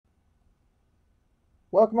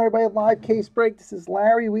Welcome everybody to Live Case Break. This is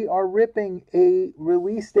Larry. We are ripping a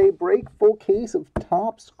release day break, full case of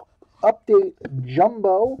Topps Update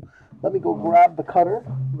Jumbo. Let me go grab the cutter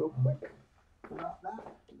real quick. Grab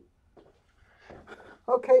that.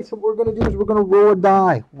 Okay, so what we're going to do is we're going to roll a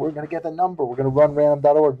die. We're going to get the number. We're going to run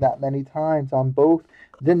random.org that many times on both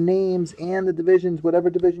the names and the divisions. Whatever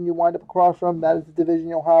division you wind up across from, that is the division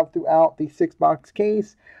you'll have throughout the 6-box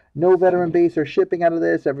case. No veteran base or shipping out of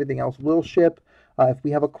this. Everything else will ship. If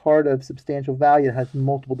we have a card of substantial value that has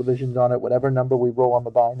multiple divisions on it, whatever number we roll on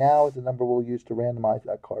the die now is the number we'll use to randomize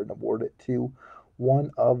that card and award it to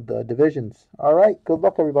one of the divisions. All right, good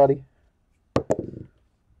luck, everybody.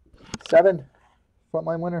 7,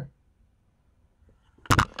 frontline winner.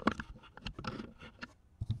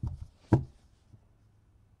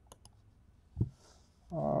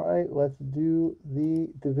 All right, let's do the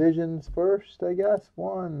divisions first, I guess.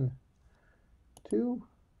 1, 2,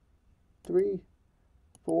 3,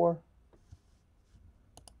 4.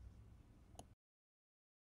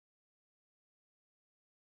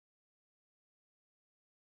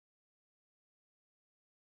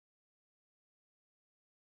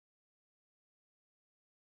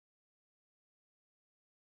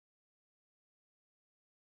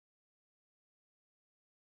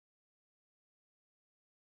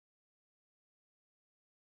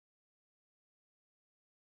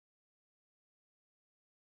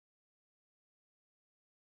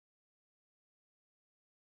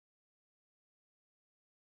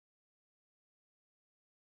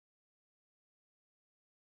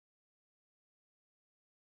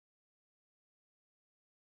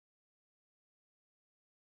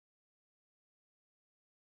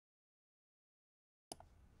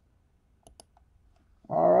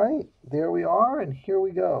 All right, there we are, and here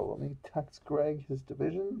we go. Let me text Greg his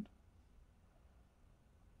division.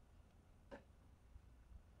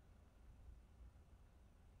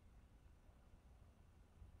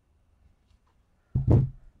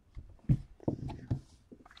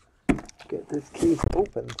 Get this case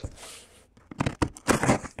opened.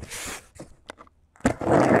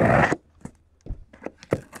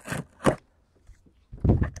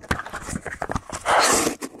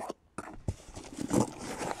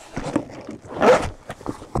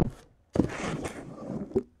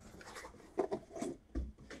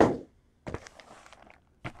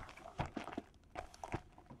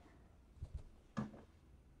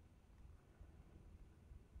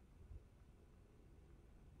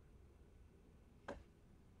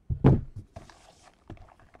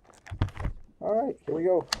 All right, here we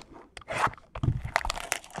go.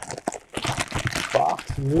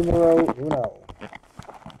 Box numero uno.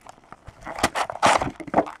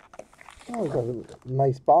 Oh, we got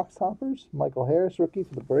nice box toppers. Michael Harris, rookie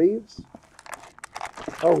for the Braves.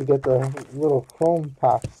 Oh, we get the little chrome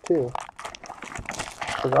packs too.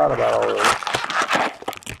 Forgot about all those.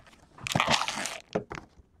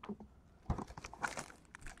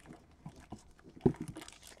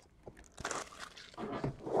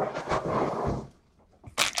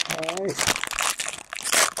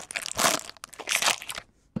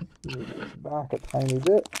 Back a tiny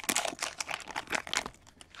bit.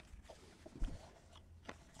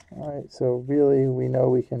 Alright, so really we know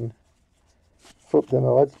we can flip them.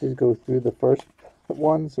 Let's just go through the first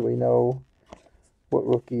one so we know what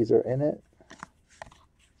rookies are in it.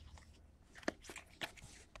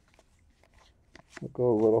 We'll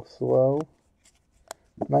go a little slow.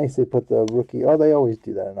 Nice they put the rookie. Oh, they always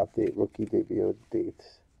do that in update. Rookie debut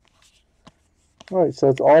dates. Alright, so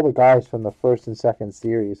it's all the guys from the first and second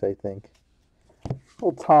series, I think.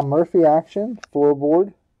 Little Tom Murphy action,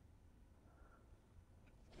 floorboard.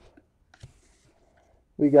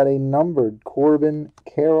 We got a numbered Corbin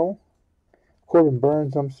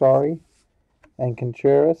Burns, I'm sorry, and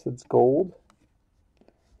Contreras. It's gold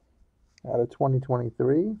out of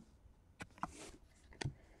 2023.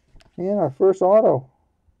 And our first auto,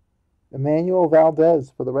 Emmanuel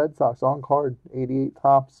Valdez for the Red Sox on card, 88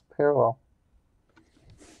 Topps parallel.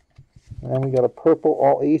 And then we got a purple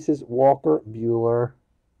all aces, Walker Buehler.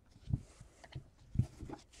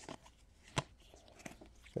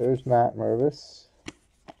 There's Matt Mervis.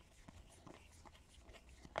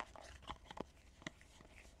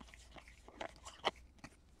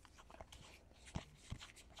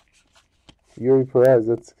 Yuri Perez,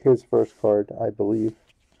 that's his first card, I believe.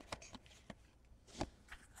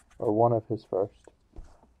 Or one of his first.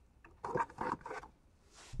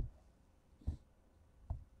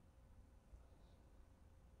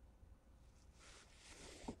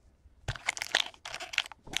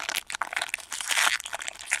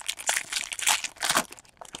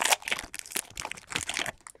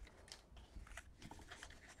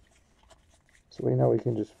 So we know we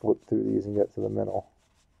can just flip through these and get to the middle.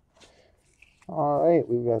 All right,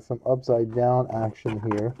 we've got some upside down action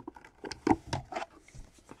here.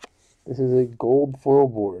 This is a gold foil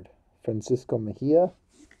board. Francisco Mejia.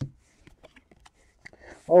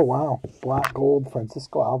 Oh, wow. Black gold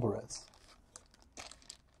Francisco Alvarez.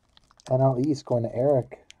 NL East going to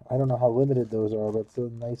Eric. I don't know how limited those are, but it's a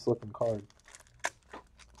nice looking card.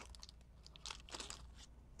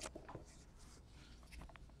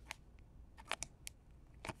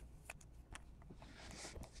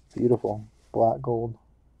 Beautiful. Black gold.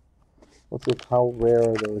 Let's look how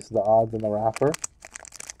rare are those. The odds in the wrapper.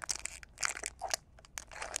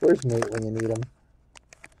 Where's Nate when you need him?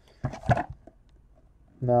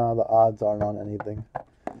 No, the odds aren't on anything.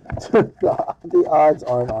 the odds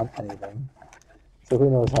aren't on anything. So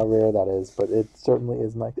who knows how rare that is, but it certainly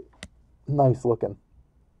is nice looking.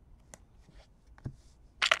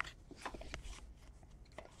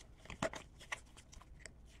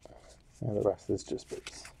 And the rest is just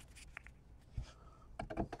base.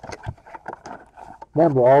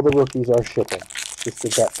 Remember, all the rookies are shipping. Just the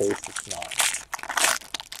bet base, it's not.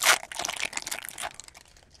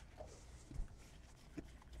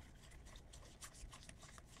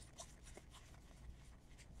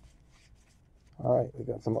 All right, we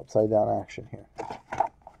got some upside down action here.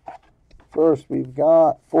 First, we've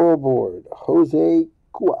got foil board Jose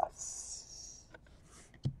Cuas.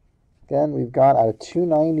 Again, we've got out of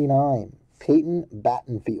 299 Peyton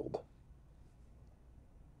Battenfield.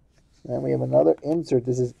 Then we have another insert.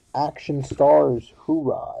 This is Action Stars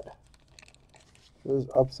Hoorod. This is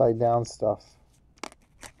upside down stuff.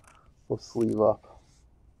 We'll sleeve up.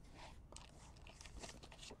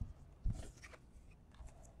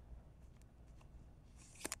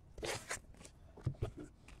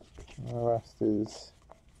 The rest is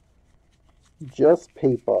just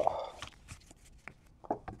paper.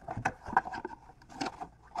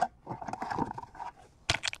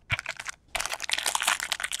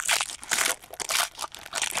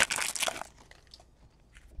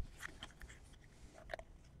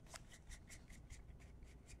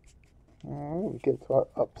 Alright, we get to our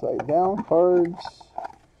upside down cards.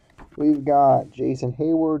 We've got Jason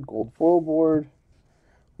Hayward, gold foil board.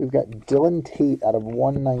 We've got Dylan Tate out of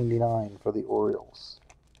 199 for the Orioles.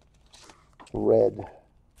 Red.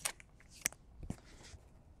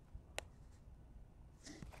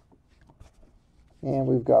 And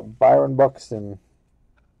we've got Byron Buxton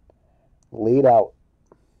laid out.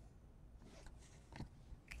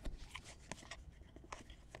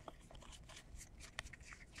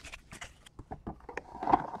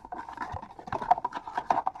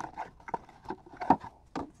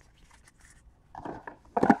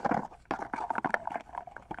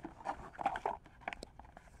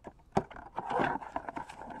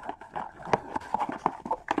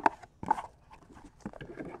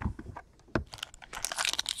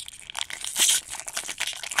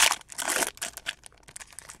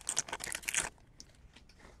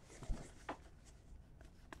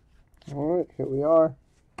 Alright, here we are.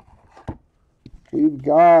 We've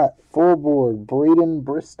got full board Braden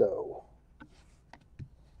Bristow.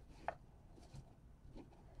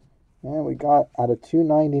 And we got out of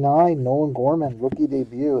 299 Nolan Gorman, rookie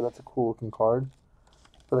debut. That's a cool looking card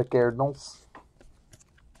for the Cardinals.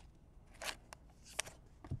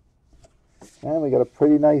 And we got a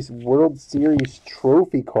pretty nice World Series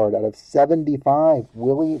trophy card out of 75,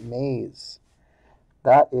 Willie Mays.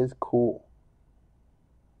 That is cool.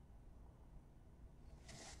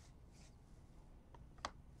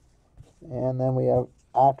 And then we have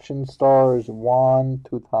Action Stars Juan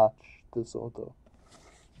Tutach de Soto.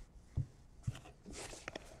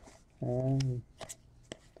 And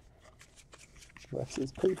the rest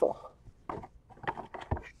is paper. Let's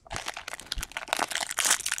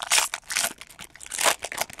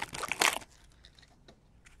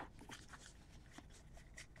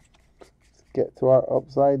get to our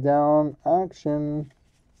upside down action.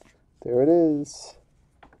 There it is.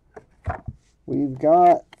 We've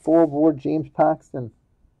got full board James Paxton.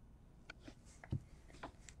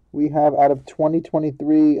 We have out of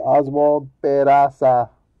 2023 Oswald Peraza.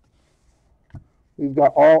 We've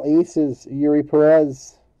got all aces, Yuri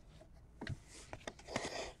Perez.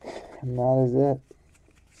 And that is it.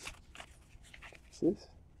 Is this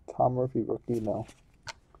Tom Murphy rookie? No.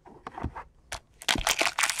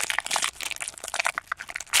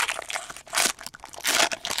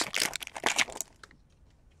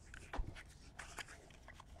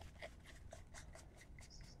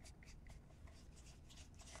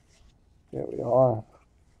 There we are.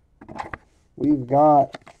 We've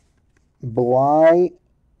got Bly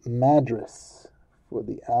Madras for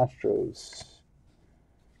the Astros.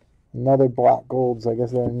 Another black golds. I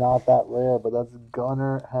guess they're not that rare, but that's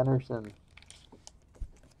Gunnar Henderson.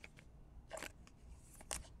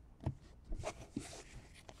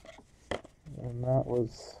 And that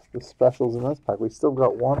was the specials in this pack. We still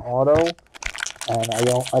got one auto, and I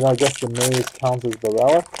don't guess the maze counts as the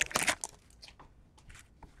relic.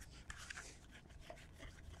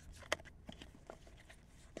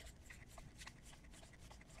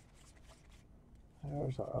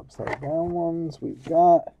 There's our upside down ones. We've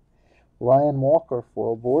got Ryan Walker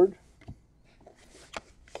foil board.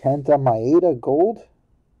 Kenta Maeda gold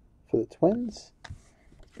for the Twins.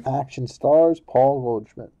 Action Stars, Paul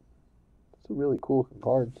Goldschmidt. It's a really cool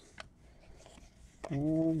cards.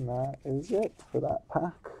 And that is it for that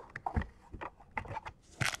pack.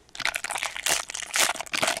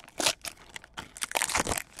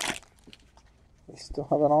 We still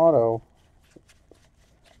have an auto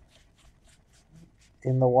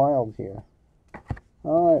in the wild here.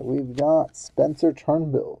 Alright, we've got Spencer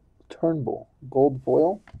Turnbull, gold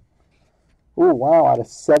foil. Oh, wow, out of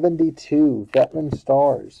 72, Veteran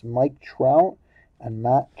Stars, Mike Trout and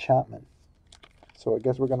Matt Chapman. So I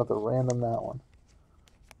guess we're going to have to random that one.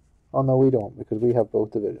 Oh, no, we don't, because we have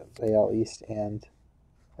both divisions, AL East and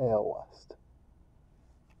AL West.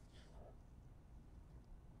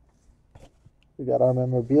 We got our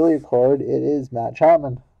memorabilia card. It is Matt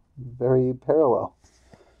Chapman. Very parallel.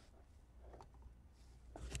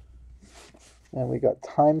 And we got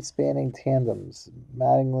time-spanning tandems,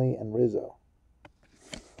 Mattingly and Rizzo.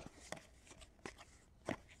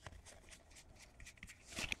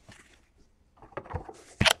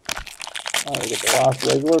 All right, we got the last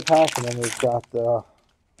regular pack, and then we've got the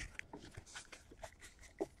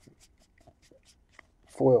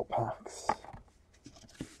foil packs.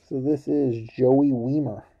 So this is Joey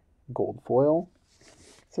Wiemer, gold foil.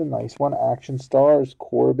 It's a nice one. Action Stars,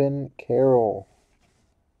 Corbin Carroll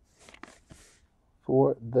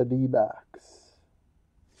for the D-backs.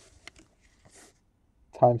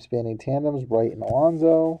 Time-spanning tandems, Bright and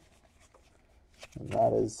Alonso. And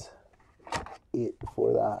that is it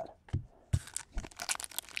for that.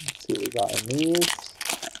 Let's see what we got in these.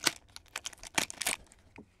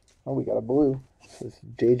 Oh, we got a blue. This is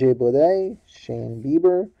JJ Bleday, Shane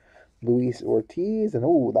Bieber, Luis Ortiz, and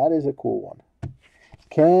oh, that is a cool one.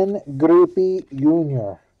 Ken Griffey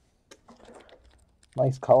Jr.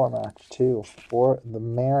 Nice color match, too, for the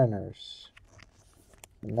Mariners.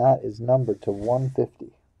 And that is numbered to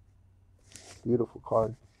 150. Beautiful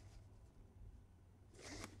card.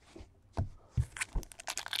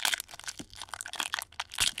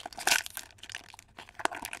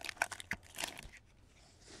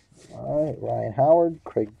 All right, Ryan Howard,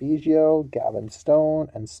 Craig Biggio, Gavin Stone,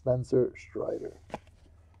 and Spencer Strider.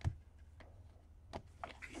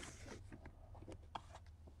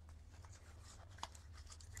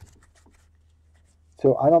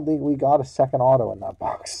 So I don't think we got a second auto in that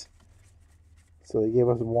box. So they gave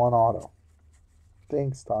us one auto.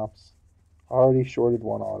 Thanks, Tops. Already shorted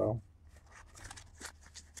one auto.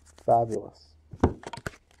 Fabulous.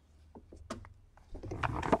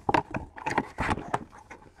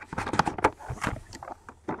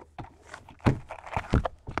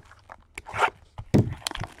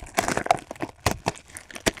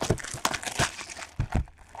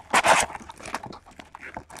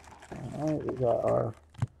 Alright, we got our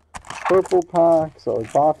purple packs, our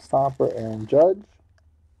box topper, Aaron Judge.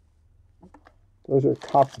 Those are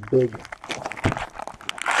Topps big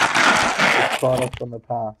products from the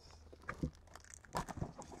past.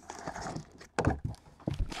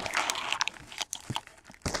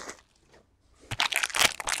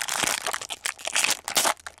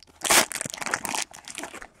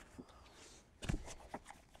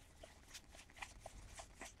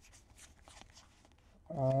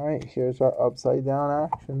 Alright, here's our upside down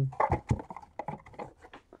action.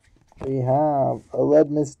 We have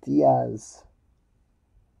Aledmus Diaz,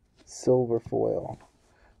 silver foil.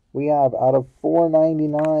 We have out of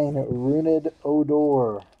 499, Rougned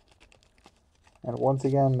Odor. And once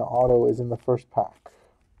again, the auto is in the first pack.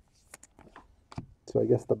 So I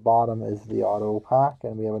guess the bottom is the auto pack.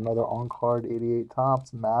 And we have another on-card 88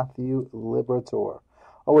 Topps, Matthew Liberatore.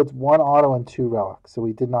 Oh, it's one auto and two relics. So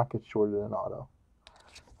we did not get shorted an auto.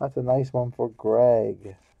 That's a nice one for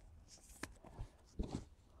Greg.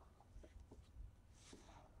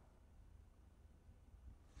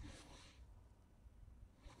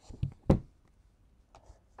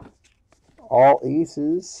 All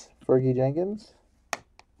aces, Fergie Jenkins.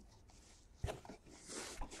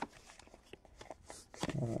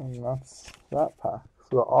 And that's that pack.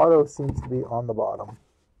 So the auto seems to be on the bottom.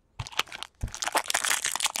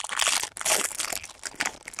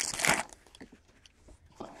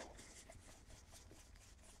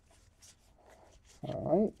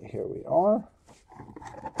 All right, here we are.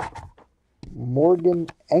 Morgan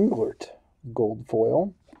Englert gold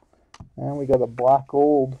foil. And we got a black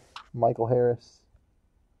gold Michael Harris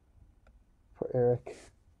for Eric.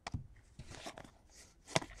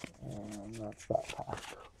 And that's that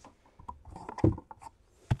pack.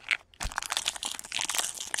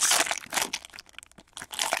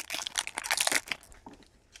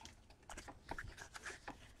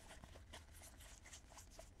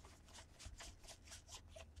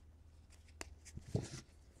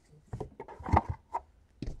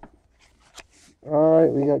 All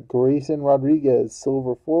right, we got Grayson Rodriguez,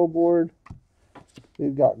 silver foil board.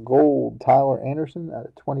 We've got gold Tyler Anderson out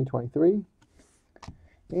of 2023.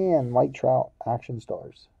 And Mike Trout, Action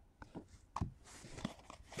Stars.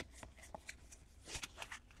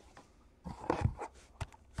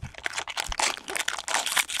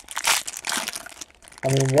 I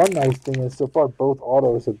mean, one nice thing is so far both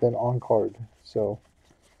autos have been on card, so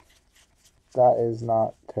that is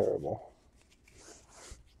not terrible.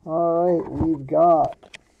 All right, we've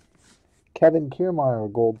got Kevin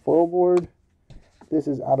Kiermaier, gold foil board. This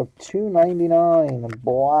is out of 299,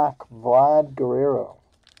 black Vlad Guerrero.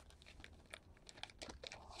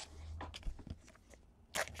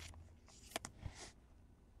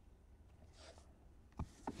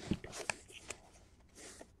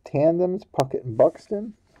 Tandems, Puckett and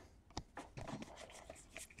Buxton.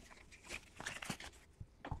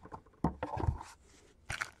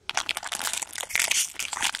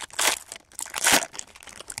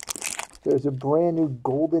 There's a brand new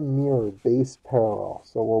Golden Mirror base parallel,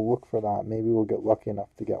 so we'll look for that. Maybe we'll get lucky enough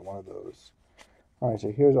to get one of those. All right,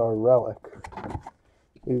 so here's our relic.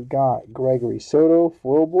 We've got Gregory Soto,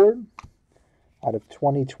 foil board, out of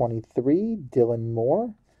 2023, Dylan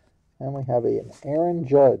Moore. And we have an Aaron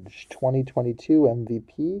Judge 2022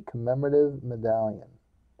 MVP commemorative medallion.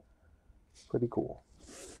 Pretty cool.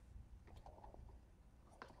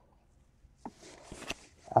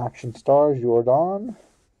 Action Stars, Jordan.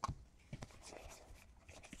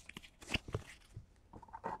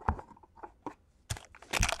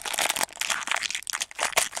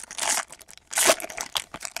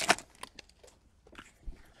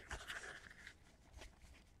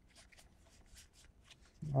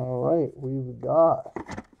 All right, we've got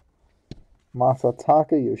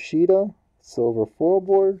Masataka Yoshida, silver foil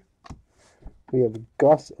board. We have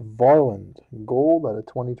Gus Varland, gold out of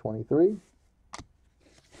 2023.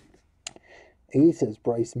 Ace is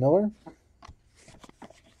Bryce Miller.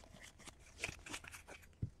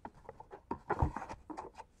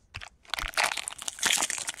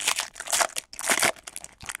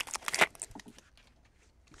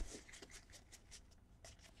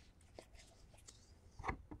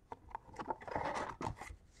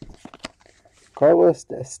 Carlos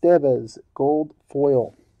Estevez, gold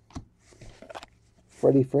foil.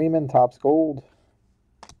 Freddie Freeman, Topps gold.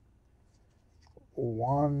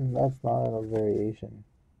 One, that's not a variation.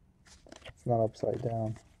 It's not upside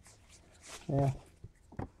down. Yeah.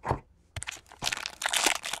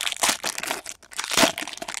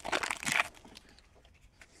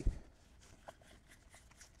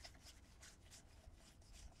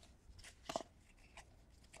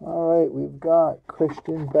 All right, we've got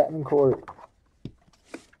Christian Betancourt,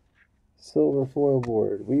 silver foil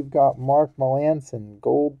board. We've got Mark Melancon,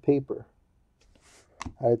 gold paper.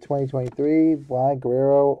 Out of 2023, Vlad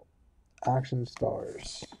Guerrero, Action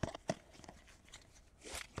Stars.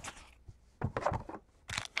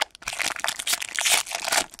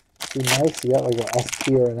 Be nice to get like an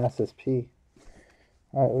SP or an SSP.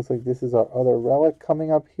 Alright, looks like this is our other relic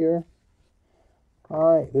coming up here.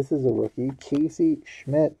 Alright, this is a rookie. Casey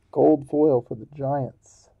Schmidt, gold foil for the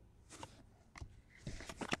Giants.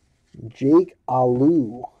 Jake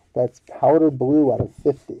Alu, that's powder blue out of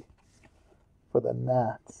 50 for the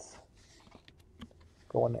Nats.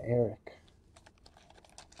 Going to Eric.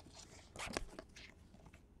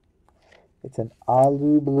 It's an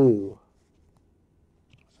Alu blue.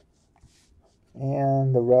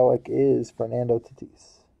 And the relic is Fernando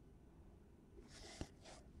Tatis.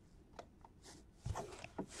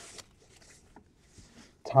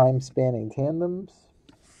 Time-spanning tandems.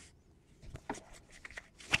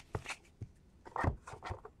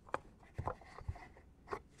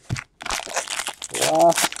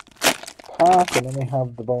 Last pack, and then we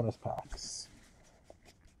have the bonus packs.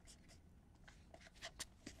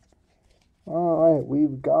 Alright,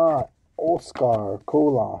 we've got Oscar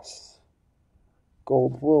Colas,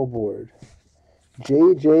 gold foil board.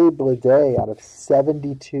 JJ Bleday out of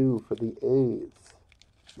 72 for the A's.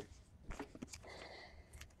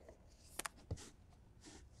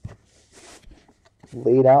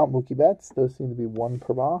 Laid out Mookie Betts. Those seem to be one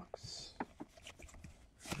per box.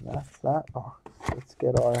 That's that box. Let's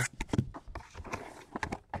get our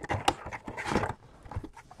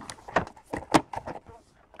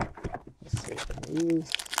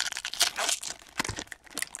these.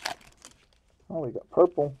 Oh, we got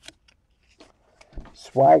purple.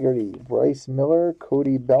 Swaggerty, Bryce Miller,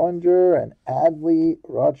 Cody Bellinger, and Adley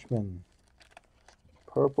Rutschman.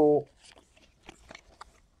 Purple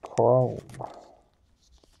chrome.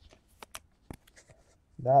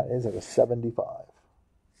 That is at a 75.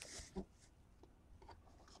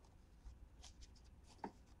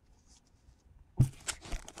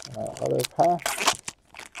 Other pack.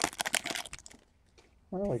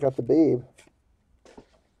 Well, we got the Babe.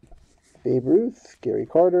 Babe Ruth, Gary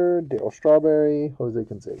Carter, Dale Strawberry, Jose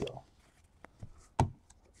Canseco.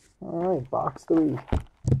 All right, box 3.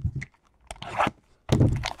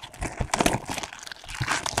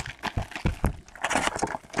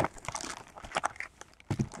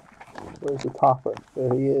 Where's the topper?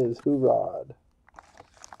 There he is, Hoorod.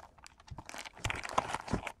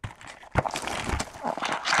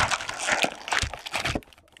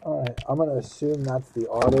 All right, I'm gonna assume that's the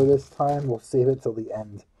auto this time. We'll save it till the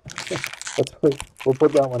end. We'll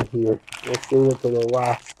put that one here. We'll save it to the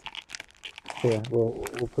last. Here, we'll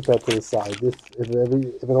put that to the side. This, if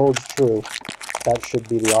it holds true, that should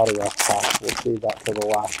be the autograph pack. We'll save that for the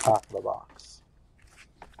last pack of the box.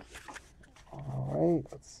 All right,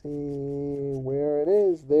 let's see where it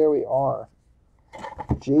is. There we are.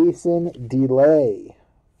 Jason Delay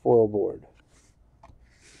foil board.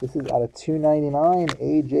 This is out of 299.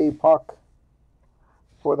 AJ Puck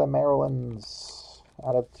for the Marylands.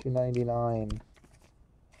 Out of 299.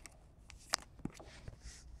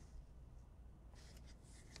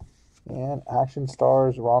 And Action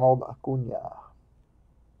Stars Ronald Acuna.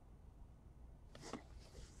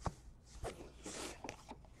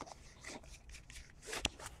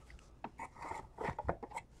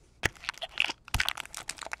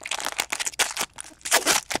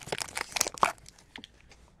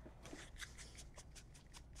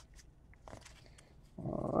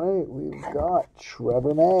 All right, we've got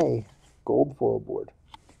Trevor May, gold foil board.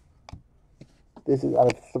 This is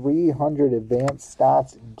out of 300 advanced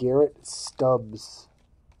stats, Garrett Stubbs.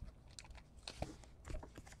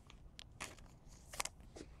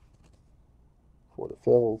 For the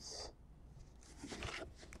Phils.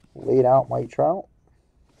 Laid out Mike Trout.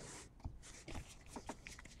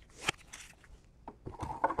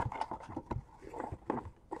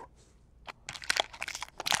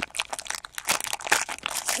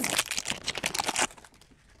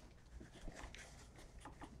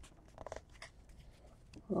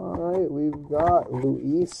 Alright, we've got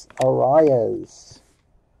Luis Arias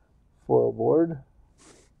foil board.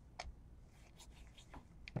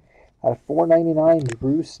 At $4.99,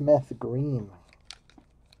 Drew Smith green.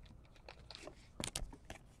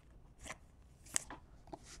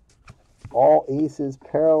 All Aces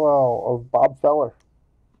parallel of Bob Feller.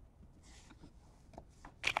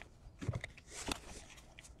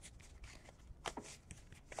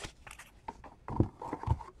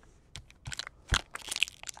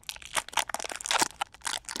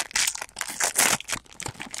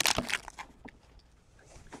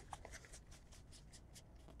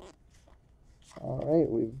 All right,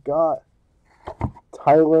 we've got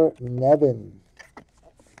Tyler Nevin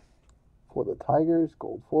for the Tigers,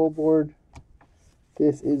 gold foil board.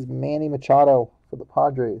 This is Manny Machado for the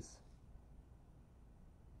Padres.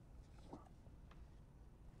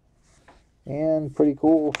 And pretty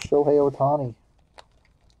cool, Shohei Ohtani,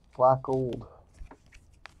 black gold.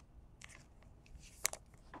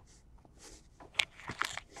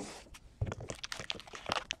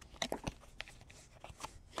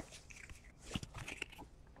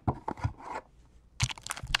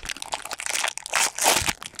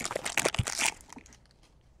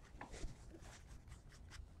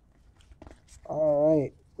 All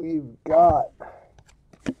right, we've got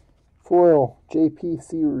foil J.P.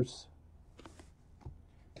 Sears.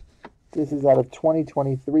 This is out of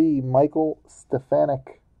 2023, Michael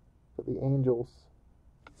Stefanik for the Angels.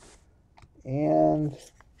 And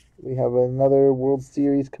we have another World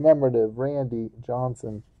Series commemorative, Randy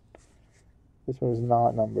Johnson. This one is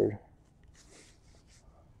not numbered.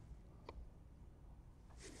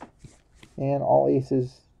 And all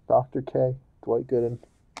Aces, Dr. K, Dwight Gooden.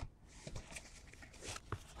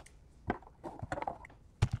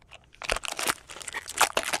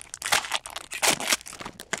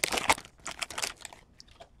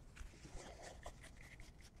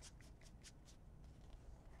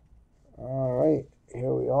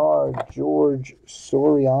 Here we are, George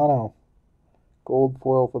Soriano, gold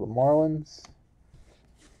foil for the Marlins.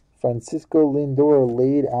 Francisco Lindor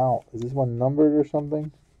laid out. Is this one numbered or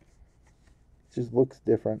something? just looks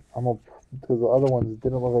different. Because the other ones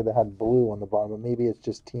didn't look like they had blue on the bottom, but maybe it's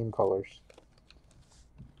just team colors.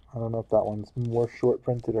 I don't know if that one's more short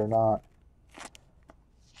printed or not.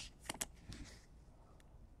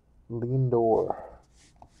 Lindor,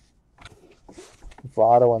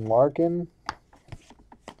 Votto, and Larkin.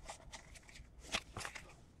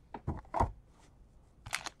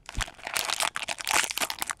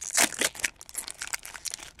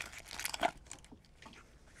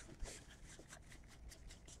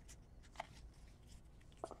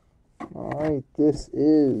 All right, this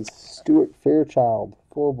is Stuart Fairchild,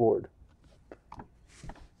 full board.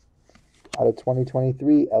 Out of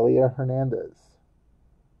 2023, Elia Hernandez.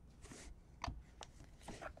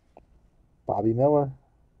 Bobby Miller,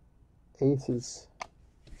 Aces.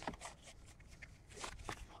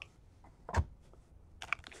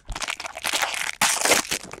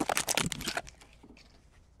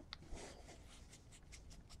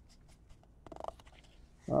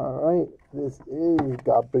 All right, this is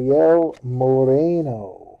Gabriel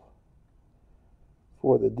Moreno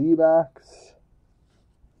for the D-backs.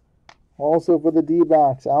 Also for the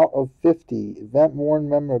D-backs, out of 50, event-worn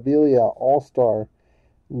memorabilia, All-Star,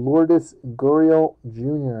 Lourdes Gurriel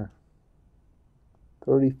Jr.,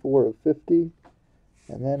 34 of 50.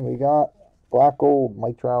 And then we got Black Gold,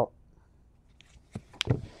 Mike Trout.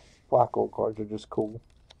 Black Gold cards are just cool.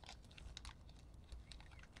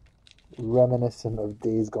 Reminiscent of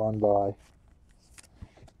days gone by.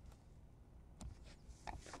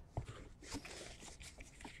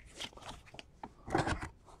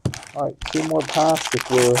 Alright, 2 more packs. If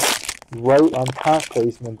we're right on pack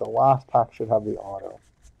placement, the last pack should have the auto.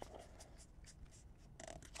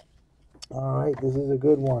 Alright, this is a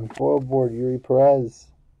good one. Foil board, Yuri Perez.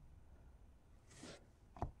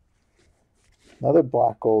 Another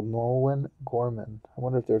Black Gold, Nolan Gorman. I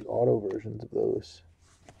wonder if there's auto versions of those.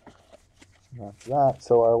 That's that.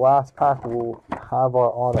 So our last pack will have our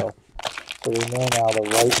auto. So we know now the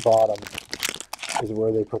right bottom is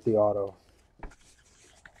where they put the auto.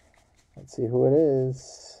 Let's see who it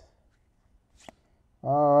is.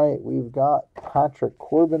 All right, we've got Patrick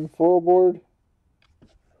Corbin full board.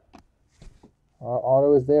 Our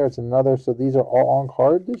auto is there. It's another. So these are all on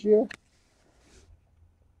card this year.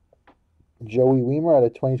 Joey Wiemer out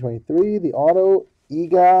of 2023. The auto,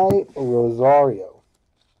 Eguy Rosario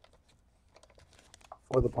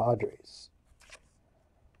for the Padres.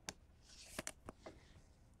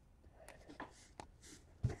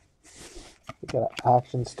 We got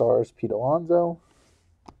Action Stars, Pete Alonso.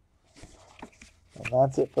 And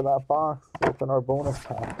that's it for that box. Let's open our bonus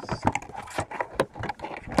packs.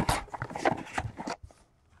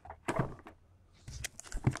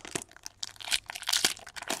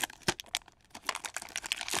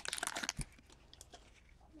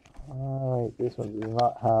 Alright, this one does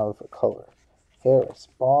not have a color. Harris,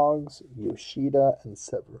 Boggs, Yoshida, and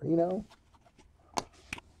Severino.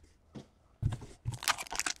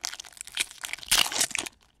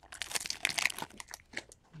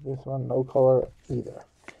 This one, no color either.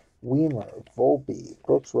 Wiemer, Volpe,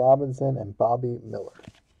 Brooks Robinson, and Bobby Miller.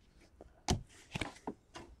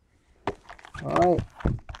 Alright,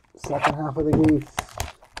 second half of the case.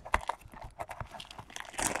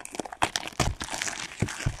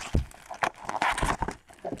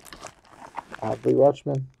 Adley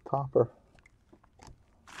Rutschman, Topper.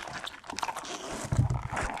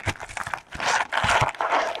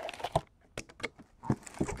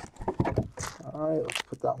 Alright, let's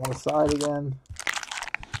put that one aside again.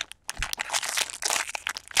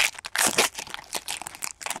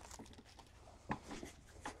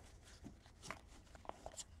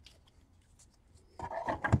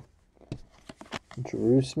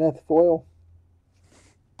 Drew Smith foil.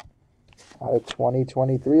 Out of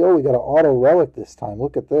 2023. Oh, we got an auto relic this time.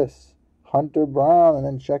 Look at this. Hunter Brown. And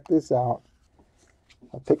then check this out.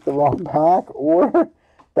 I picked the wrong pack, or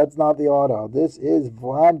that's not the auto. This is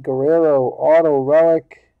Vlad Guerrero auto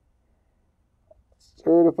relic.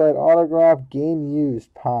 Certified autograph, game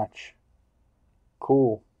used patch.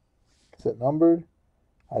 Cool. Is it numbered?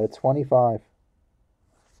 Out of 25.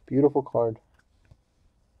 Beautiful card.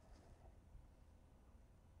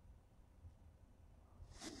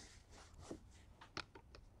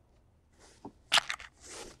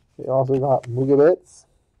 We also got Mugavets.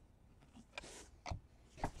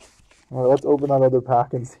 All right, let's open that other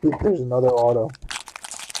pack and see if there's another auto.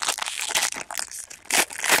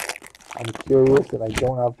 I'm curious and I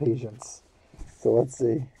don't have patience. So let's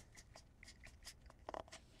see.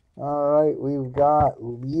 All right, we've got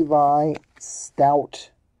Levi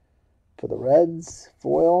Stout for the Reds,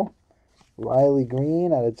 foil. Riley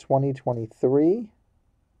Green out of 2023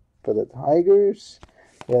 for the Tigers.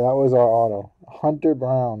 Yeah, that was our auto. Hunter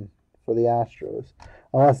Brown for the Astros.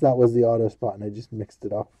 Unless that was the auto spot and I just mixed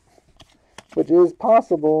it up. Which is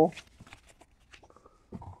possible.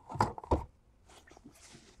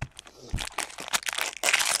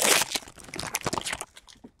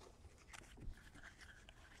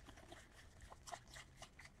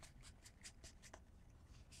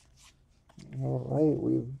 All right,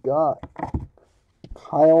 we've got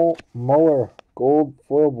Kyle Muller, gold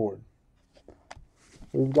foil board.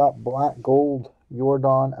 We've got black gold,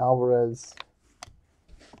 Yordan Alvarez.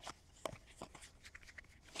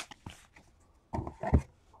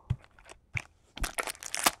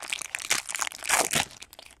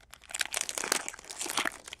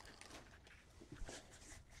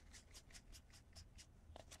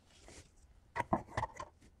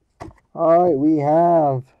 All right, we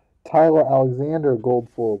have Tyler Alexander, gold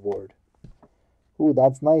foil board. Ooh,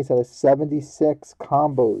 that's nice. Out of 76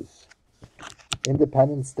 combos.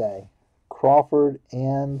 Independence Day. Crawford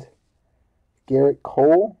and Garrett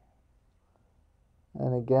Cole.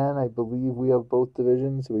 And again, I believe we have both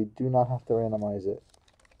divisions, so we do not have to randomize it.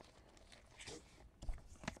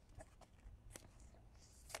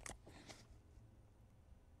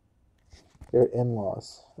 They're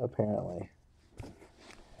in-laws, apparently.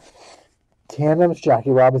 Tandems, Jackie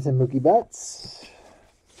Robinson, Mookie Betts.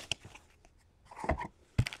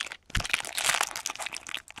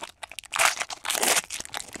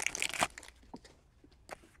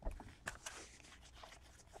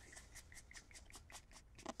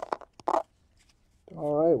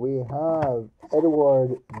 All right, we have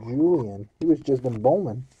Edward Julian. He was just in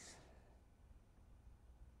Bowman.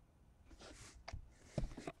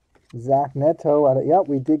 Zach Neto. Yep,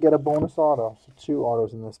 we did get a bonus auto. So 2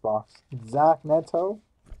 autos in this box. Zach Neto.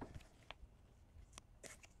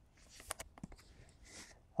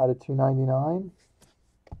 Out of 299.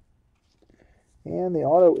 And the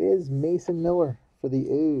auto is Mason Miller for the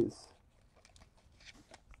A's.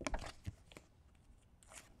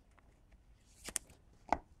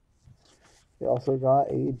 We also got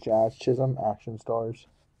a Jazz Chisholm Action Stars.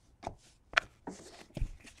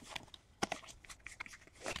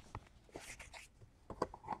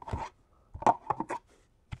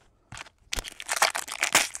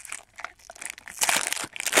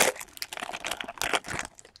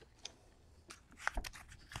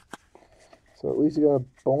 So at least you got a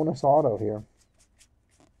bonus auto here.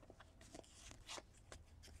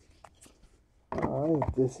 All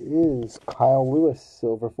right, this is Kyle Lewis,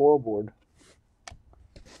 silver foil board.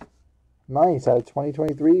 Nice, out of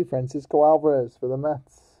 2023, Francisco Alvarez for the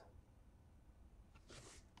Mets.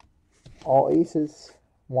 All aces,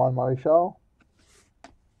 Juan Marichal.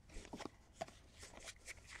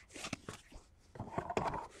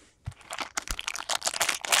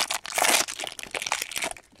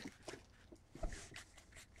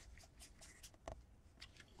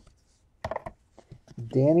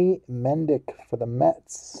 Danny Mendick for the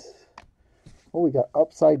Mets. Oh, we got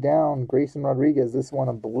upside down Grayson Rodriguez. This one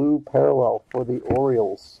a blue parallel for the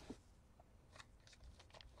Orioles.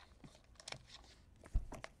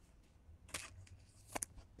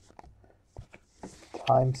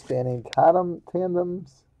 Time-spanning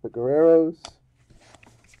tandems, the Guerreros.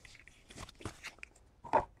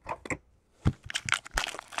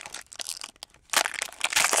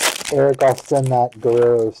 Eric, I'll send that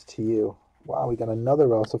Guerreros to you. Wow, we got another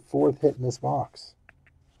row. It's a 4th hit in this box.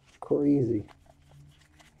 Crazy.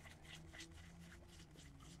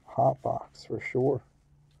 Hot box for sure.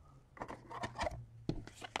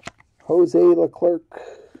 Jose Leclerc.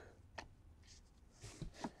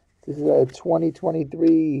 This is a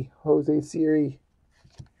 2023 Jose Siri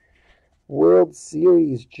World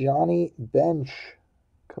Series Johnny Bench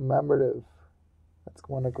commemorative. That's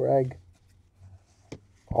going to Greg.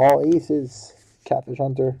 All aces, Catfish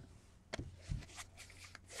Hunter.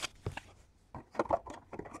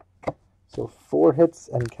 So 4 hits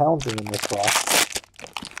and counting in this box.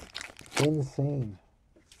 Insane.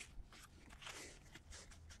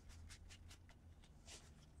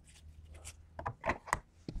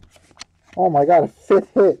 Oh my god, a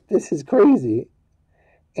 5th hit. This is crazy.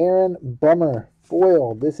 Aaron Bummer,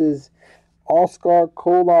 foil. This is Oscar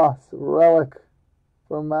Colas, relic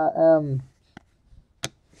for Matt M.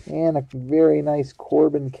 And a very nice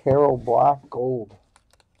Corbin Carroll, black gold.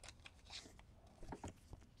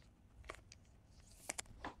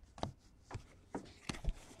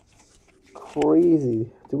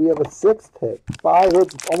 Crazy. Do we have a 6th hit? 5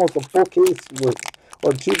 hits, almost a full case worth,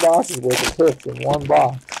 or 2 boxes worth of hits in one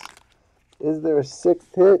box. Is there a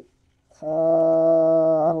 6th hit?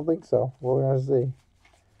 I don't think so. We're going to see.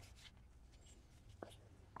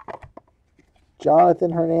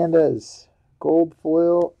 Jonathan Hernandez, Gold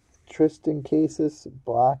foil, Tristan Casas,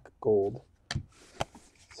 black gold.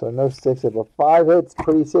 So no 6 hit, but 5 hits,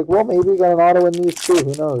 pretty sick. Well, maybe we got an auto in these too.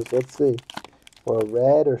 Who knows? Let's see. Or a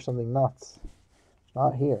red or something nuts.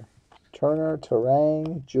 Not here. Turner,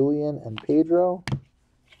 Terang, Julian, and Pedro.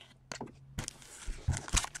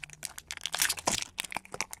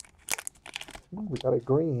 We got a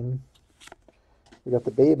green. We got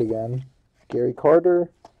the Babe again. Gary Carter,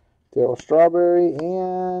 Darryl Strawberry,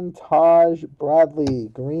 and Taj Bradley,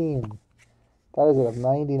 green. That is out of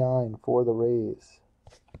 99 for the Rays.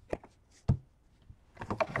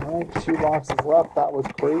 All right, 2 boxes left. That was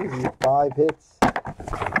crazy. 5 hits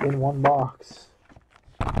in 1 box.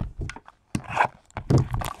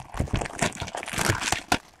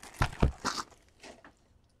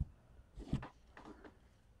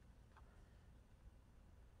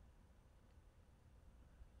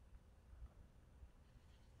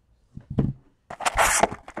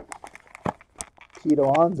 Pete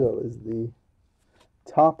Alonso is the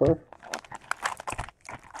topper.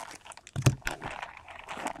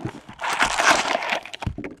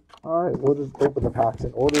 Alright, we'll just open the packs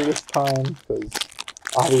in order this time, because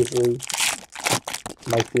obviously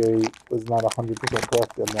my theory was not 100%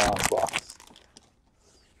 correct in the last box.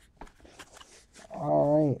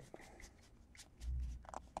 Alright.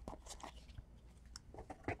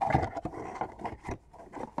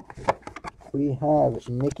 We have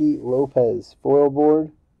Nicky Lopez, foil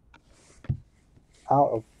board.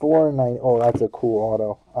 Out of 490. Oh, that's a cool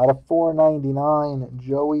auto. Out of 499,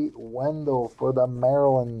 Joey Wendell for the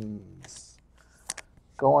Marylands.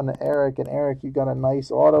 Going to Eric. And Eric, you got a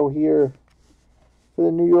nice auto here. For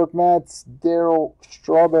the New York Mets, Darryl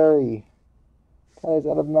Strawberry. That is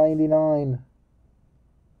out of 99.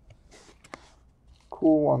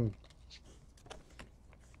 Cool one.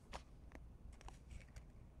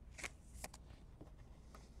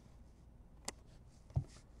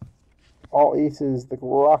 All aces, the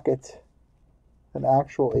Rocket, an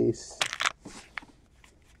actual ace.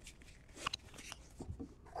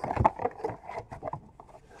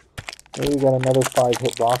 Maybe we got another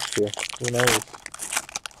 5-hit box here. Who knows?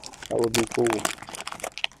 That would be cool.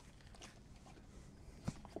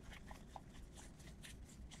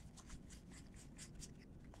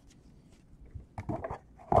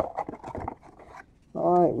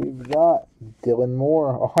 Alright, we've got Dylan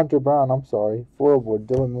Moore, Hunter Brown, I'm sorry. Foil board,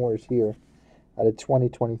 Dylan Moore is here. Out of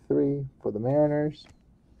 2023 for the Mariners.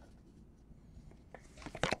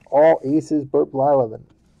 All aces, Bert Blyleven.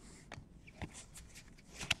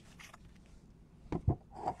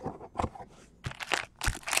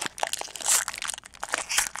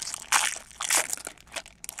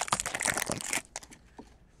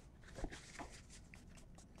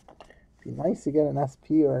 Be nice to get an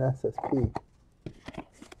SP or an SSP.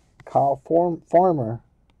 Kyle Farmer,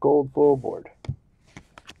 gold foil board.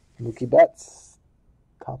 Mookie Betts,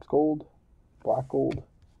 Topps gold, black gold.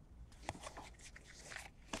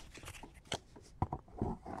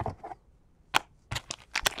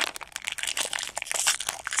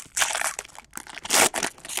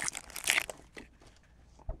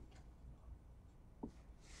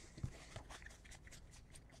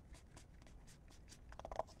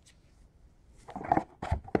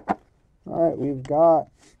 Alright, we've got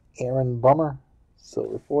Aaron Bummer,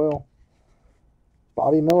 silver foil.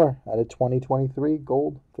 Bobby Miller out of 2023,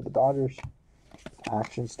 gold for the Dodgers.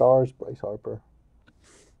 Action Stars, Bryce Harper.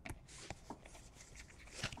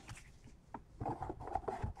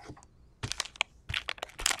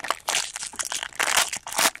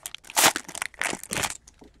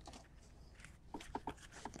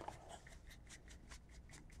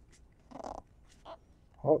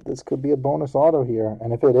 Oh, this could be a bonus auto here.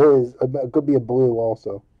 And if it is, it could be a blue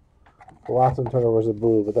also. The last one Turner was a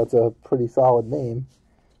blue, but that's a pretty solid name.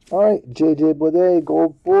 Alright, JJ Bleday,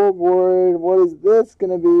 gold forward. What is this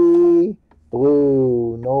going to be?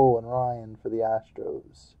 Blue, Nolan Ryan for the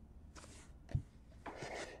Astros.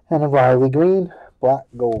 And a Riley Green, black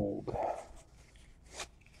gold.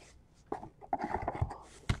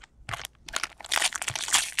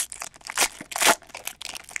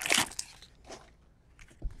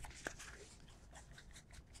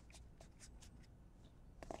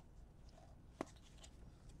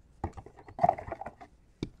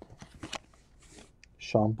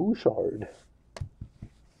 Sean Bouchard.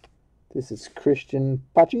 This is Christian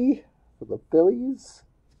Pache for the Phillies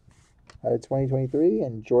out of 2023,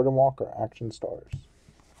 and Jordan Walker, Action Stars.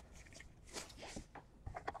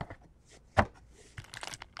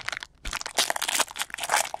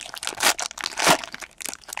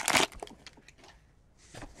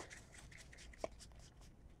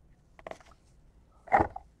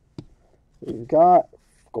 We've got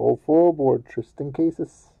Gold foil board, Tristan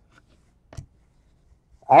Casas.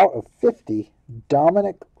 Out of 50,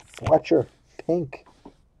 Dominic Fletcher, pink.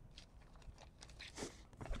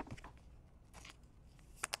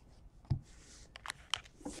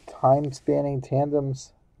 Time-spanning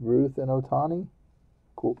tandems, Ruth and Ohtani.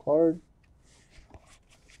 Cool card.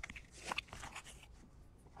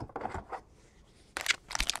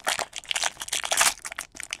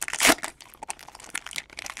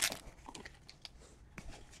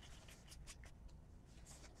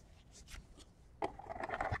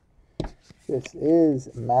 This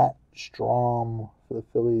is Matt Strom for the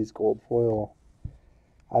Phillies, gold foil.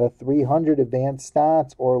 Out of 300, advanced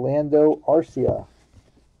stats, Orlando Arcia.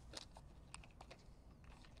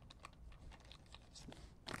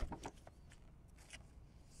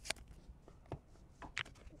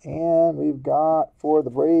 And we've got, for the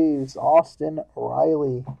Braves, Austin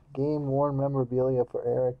Riley. Game-worn memorabilia for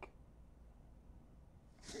Eric.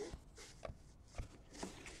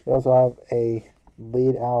 We also have a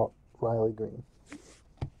laid-out Riley green.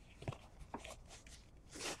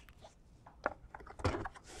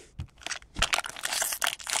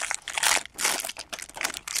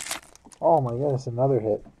 Oh my goodness, another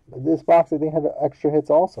hit. This box, I think, had extra hits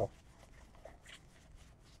also.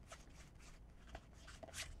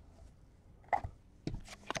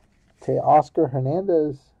 Teoscar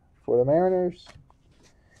Hernandez for the Mariners.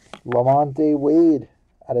 Lamonte Wade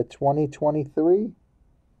out of 2023.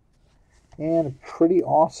 And a pretty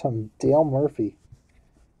awesome Dale Murphy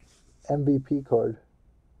MVP card.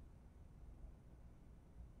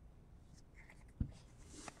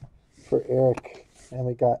 For Eric. And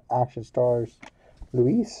we got Action Stars,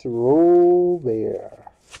 Luis Robert.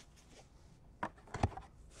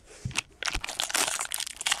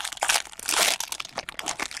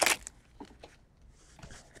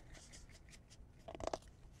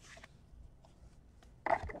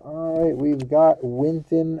 Alright, we've got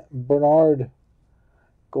Winton Bernard,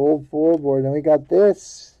 gold foil board. And we got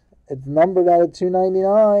this. It's numbered out of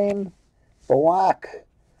 299. Black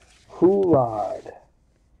Hoorod.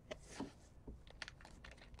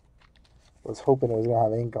 I was hoping it was going to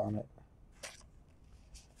have ink on it.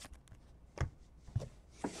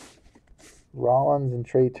 Rollins and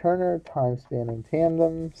Trey Turner, time-spanning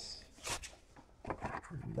tandems.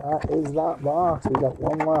 That is that box. We got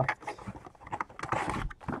one left.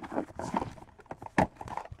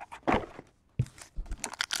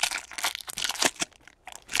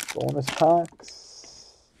 Bonus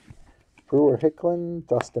packs. Brewer Hicklin,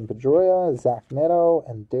 Dustin Pedroia, Zach Neto,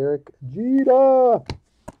 and Derek Jeter.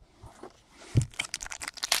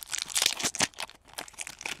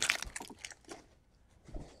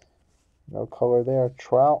 No color there.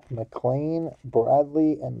 Trout, McLean,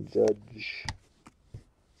 Bradley, and Judge.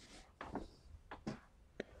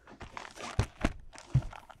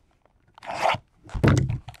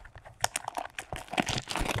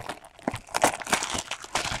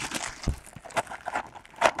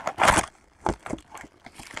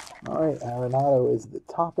 Alright, Arenado is the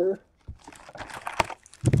topper.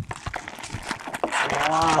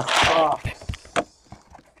 Last box.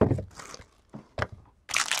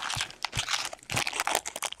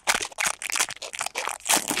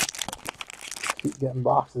 Keep getting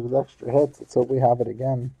boxes with extra hits. Let's hope we have it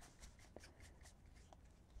again.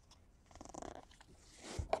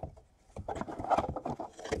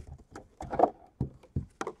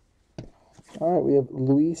 Alright, we have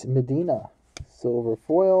Luis Medina. Silver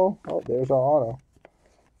foil. Oh, there's our auto.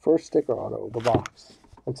 First sticker auto of the box.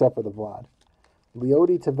 Except for the Vlad.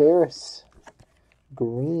 Leody Taveras.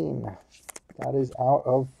 Green. That is out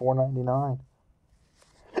of $4.99.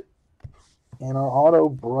 And our auto,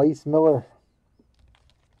 Bryce Miller.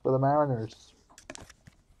 For the Mariners.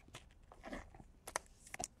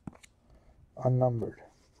 Unnumbered.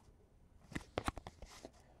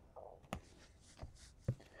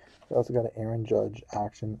 We also got an Aaron Judge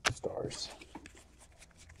Action Stars.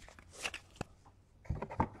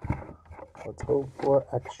 Let's hope for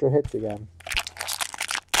extra hits again.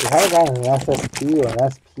 We haven't gotten an SSP or an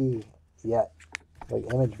SP yet.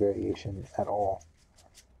 Like image variation at all.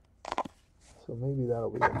 So maybe that'll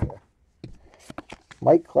be in there.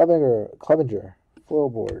 Mike Clevenger, foil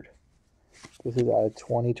board. This is out of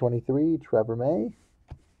 2023. Trevor May.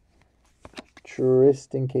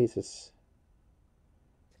 Tristan Casas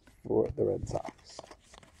for the Red Sox.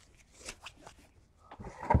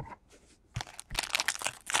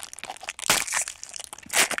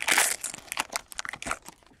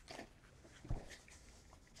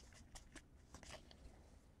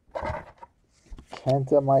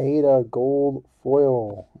 Kenta Maeda, gold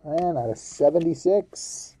foil. And out of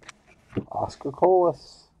 76, Oscar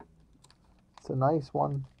Colas. a nice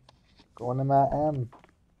one. Going to Matt M.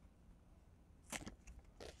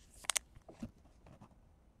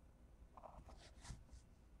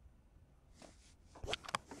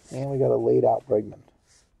 And we got a laid out Bregman.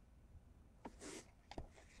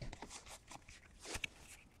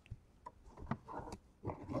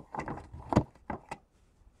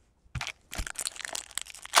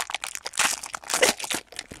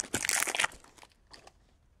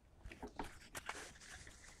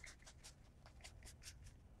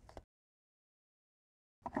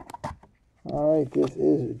 All right, this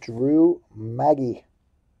is Drew Maggi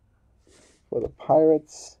for the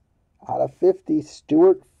Pirates. Out of 50,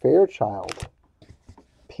 Stuart Fairchild.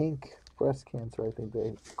 Pink breast cancer, I think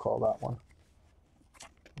they call that one.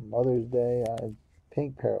 Mother's Day,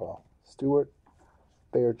 pink parallel. Stuart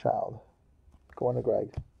Fairchild. Going to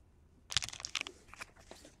Greg.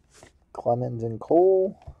 Clemens and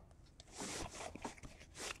Cole.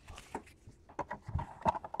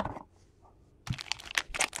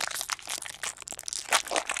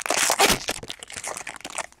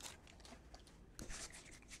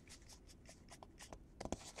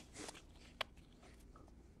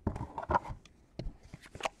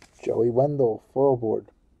 Joey Wendell, foil board.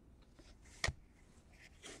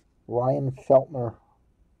 Ryan Feltner,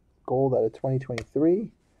 gold out of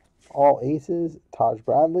 2023. All aces, Taj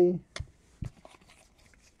Bradley.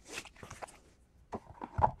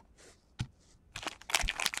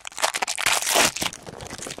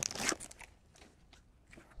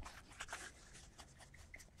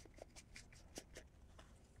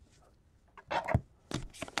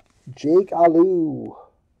 Jake Alou.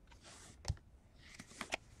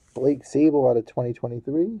 Blake Sable out of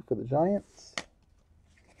 2023 for the Giants.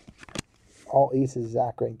 All aces,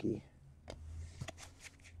 Zach Greinke.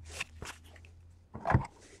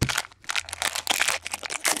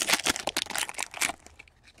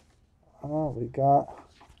 We got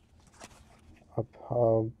a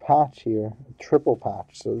patch here, a triple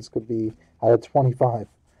patch. So this could be out of 25.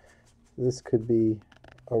 This could be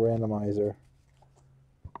a randomizer.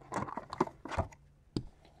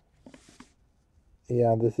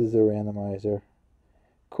 Yeah, this is a randomizer.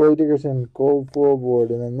 Corey Dickerson, gold foil board.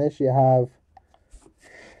 And then this you have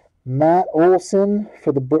Matt Olson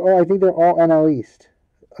for the... Oh, I think they're all NL East.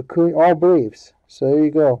 All Braves. So there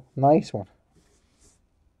you go. Nice one.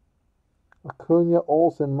 Acuna,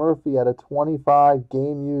 Olson, Murphy at a 25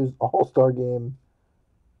 game-used All-Star game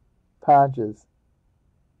patches.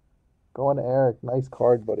 Going to Eric. Nice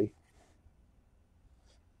card, buddy.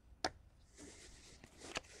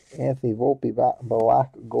 Anthony Volpe, black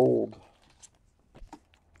gold.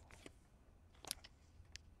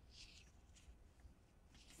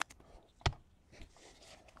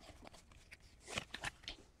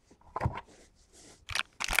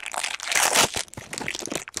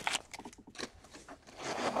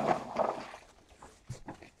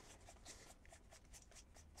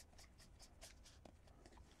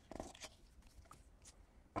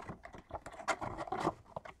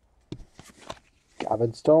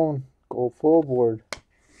 Gavin Stone, gold full board.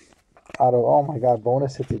 Out of, oh my God,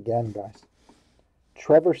 bonus hits again, guys.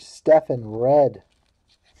 Trevor Stephan, red.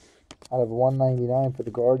 Out of 199 for the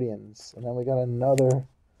Guardians. And then we got another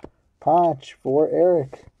patch for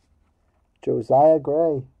Eric. Josiah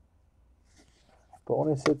Gray.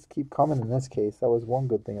 Bonus hits keep coming in this case. That was one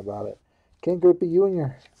good thing about it. Ken Griffey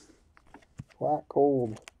Jr. Black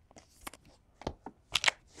gold.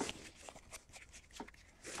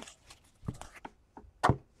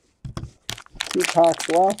 2 packs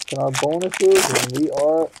left in our bonuses, and we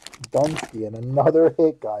are done. And another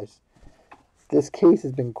hit, guys. This case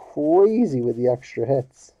has been crazy with the extra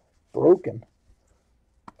hits. Broken.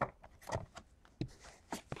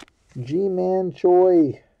 G-Man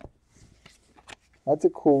Choi. That's a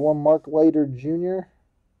cool one. Mark Leiter Jr.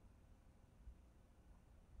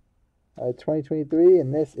 2023,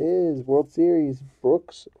 and this is World Series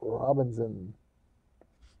Brooks Robinson.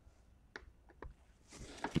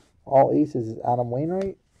 All aces is Adam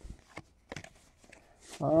Wainwright.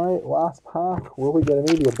 All right, last pack. Will we get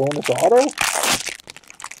maybe a bonus auto?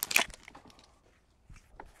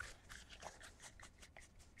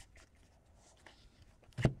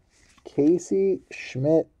 Casey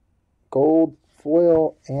Schmidt, gold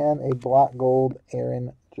foil, and a black gold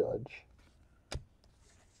Aaron Judge.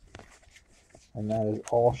 And that is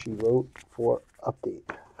all she wrote for update.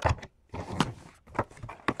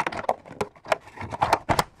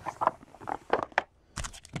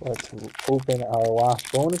 Let's open our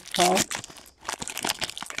last bonus pack,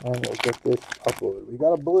 and we'll get this uploaded. We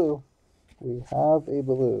got a blue. We have a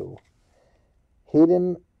blue.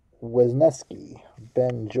 Hayden Wisniewski,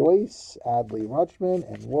 Ben Joyce, Adley Rutschman,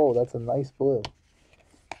 and whoa, that's a nice blue.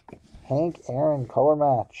 Hank Aaron color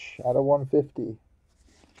match out of 150.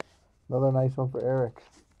 Another nice one for Eric.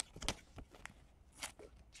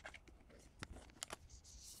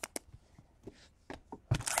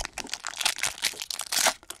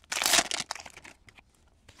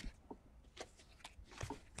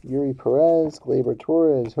 Yuri Perez, Gleyber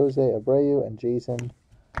Torres, Jose Abreu, and Jason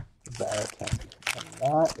Varitek. And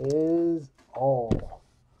that is all.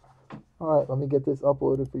 Alright, let me get this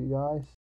uploaded for you guys.